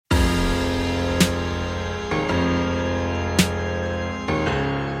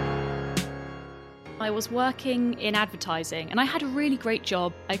I was working in advertising and I had a really great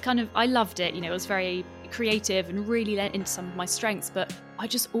job. I loved it. It was very creative and really lent into some of my strengths, but I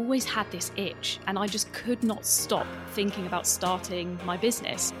just always had this itch and I just could not stop thinking about starting my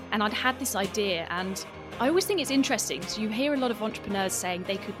business. And I'd had this idea, and I always think it's interesting because you hear a lot of entrepreneurs saying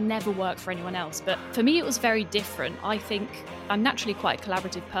they could never work for anyone else. But for me, it was very different. I think I'm naturally quite a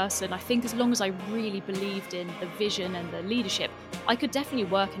collaborative person. I think as long as I really believed in the vision and the leadership, I could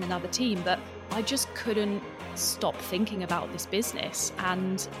definitely work in another team, but I just couldn't stop thinking about this business,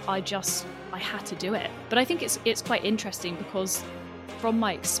 and I had to do it. But I think it's quite interesting because from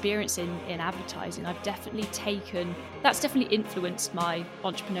my experience in advertising, that's definitely influenced my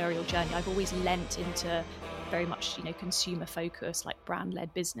entrepreneurial journey. I've always lent into very much, consumer focused, like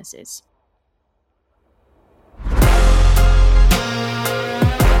brand-led businesses.